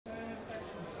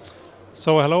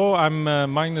So hello, I'm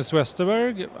Magnus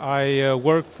Westerberg. I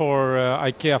work for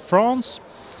IKEA France.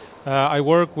 I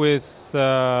work with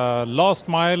last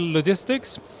mile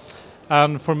logistics,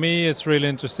 and for me it's really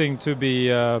interesting to be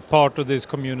part of this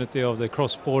community of the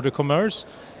cross-border commerce.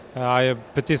 I have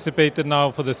participated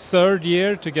now for the third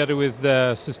year together with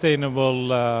the Sustainable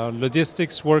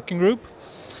Logistics Working Group,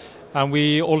 and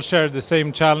we all share the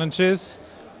same challenges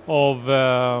of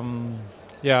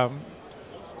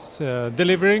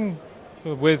delivering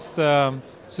with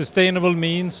sustainable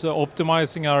means,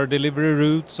 optimizing our delivery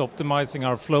routes, optimizing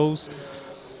our flows.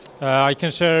 I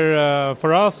can share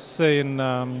for us in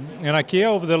IKEA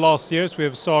over the last years we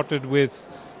have started with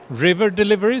river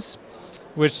deliveries,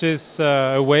 which is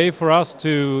a way for us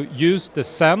to use the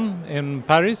Seine in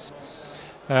Paris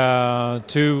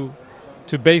to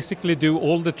basically do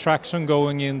all the traction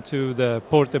going into the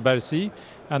Porte de Bercy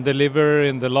and deliver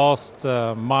in the last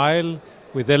mile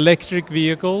with electric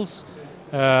vehicles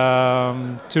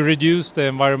to reduce the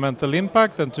environmental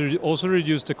impact and to also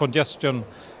reduce the congestion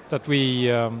that we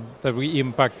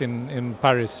impact in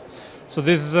Paris. So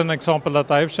this is an example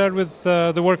that I've shared with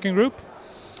the working group.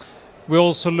 We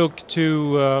also look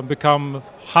to become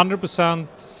 100%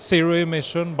 zero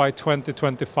emission by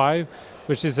 2025,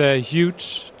 which is a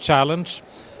huge challenge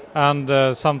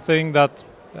and something that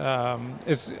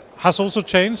has also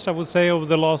changed, I would say, over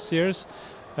the last years.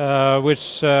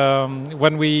 Which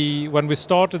when we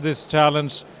started this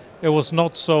challenge, it was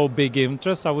not so big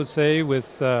interest, I would say,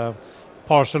 with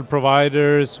parcel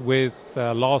providers, with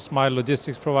last mile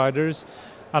logistics providers,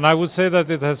 and I would say that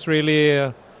it has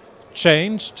really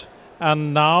changed.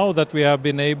 And now that we have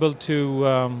been able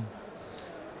to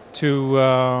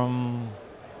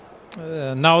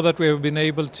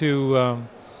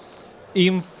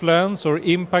influence or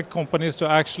impact companies to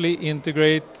actually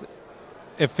integrate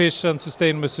efficient,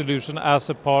 sustainable solution as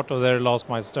a part of their last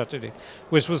mile strategy,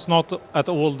 which was not at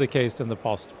all the case in the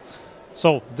past.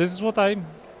 So this is what I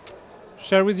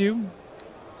share with you.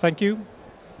 Thank you.